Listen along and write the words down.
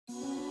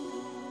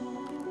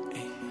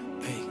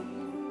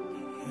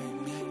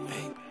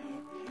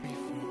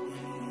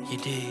You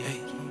did.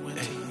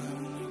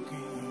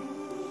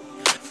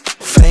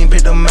 Fame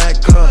pick the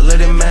Mac up,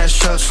 let it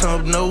mash up.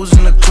 Snub nose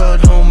in the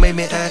club, don't make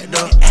me act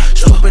up.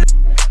 Stupid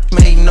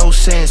make no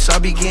sense. I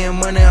be getting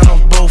money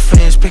off both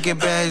ends, picking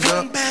bags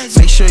up.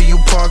 Make sure you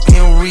park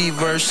in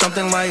reverse.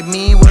 Something like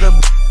me with a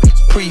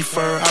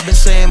prefer. I've been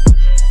saying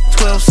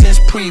 12 since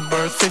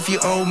pre-birth. If you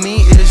owe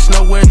me, it's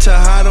nowhere to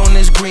hide on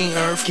this green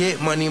earth.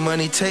 Get money,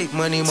 money, take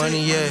money,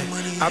 money, yeah.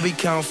 I be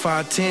count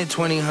 5, 10,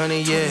 20,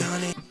 100,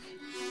 yeah.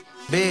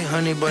 Big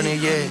honey bunny,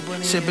 yeah.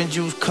 Sipping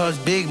juice cuz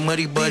big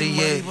muddy buddy,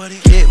 yeah.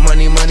 Get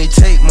money, money,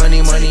 take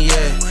money, money,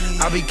 yeah.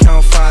 I be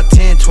count 5,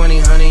 10, 20,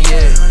 100,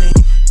 yeah.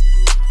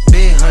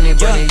 Big honey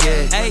bunny,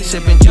 yeah.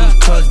 Sipping juice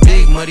cuz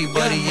big muddy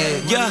buddy,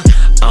 yeah. Yeah,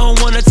 I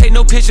don't wanna take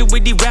no picture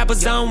with these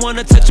rappers. I don't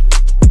wanna touch.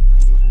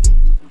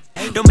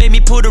 Don't make me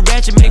pull the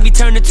ratchet, make me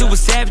turn into a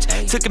savage.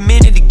 Took a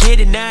minute to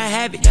get it, now I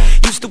have it.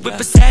 Used to whip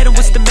a saddle,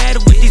 what's the matter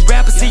with these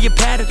rappers? See your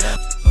pattern.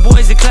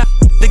 Boys and clout,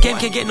 the game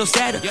can't get no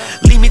sadder.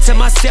 Leave me to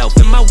myself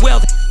and my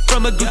wealth.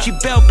 From a Gucci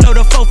belt, blow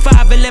the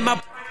 4-5 and let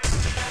my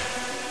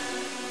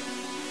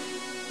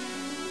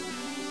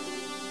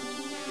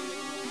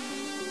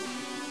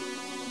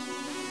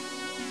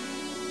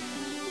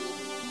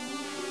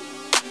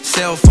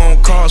cell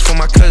phone calls for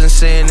my cousin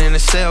sitting in the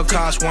cell.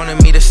 Cops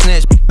wanted me to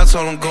snitch, I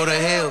told him go to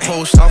hell.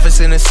 Post office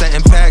in the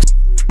setting packs,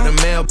 the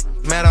mail.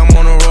 Mad I'm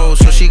on the road,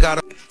 so she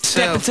gotta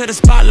step into the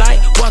spotlight,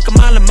 walk a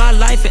mile in my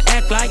life and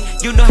act like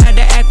you know how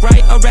to act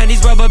right around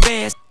these rubber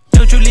bands.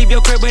 Don't you leave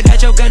your crib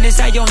without your gun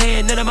inside your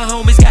hand. None of my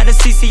homies got a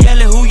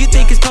CCL, and who you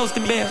think is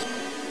posting bail?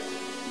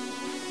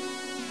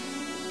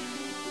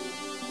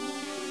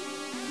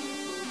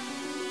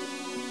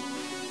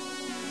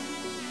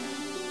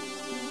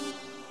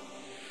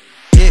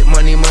 Get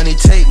money, money,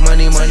 take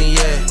money, money,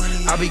 yeah.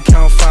 I be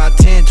count 5,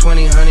 10,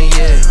 20, 100,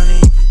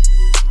 yeah.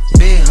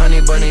 Big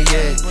honey bunny,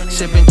 yeah.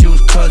 Sipping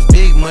juice cuz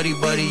big muddy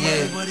buddy,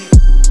 yeah.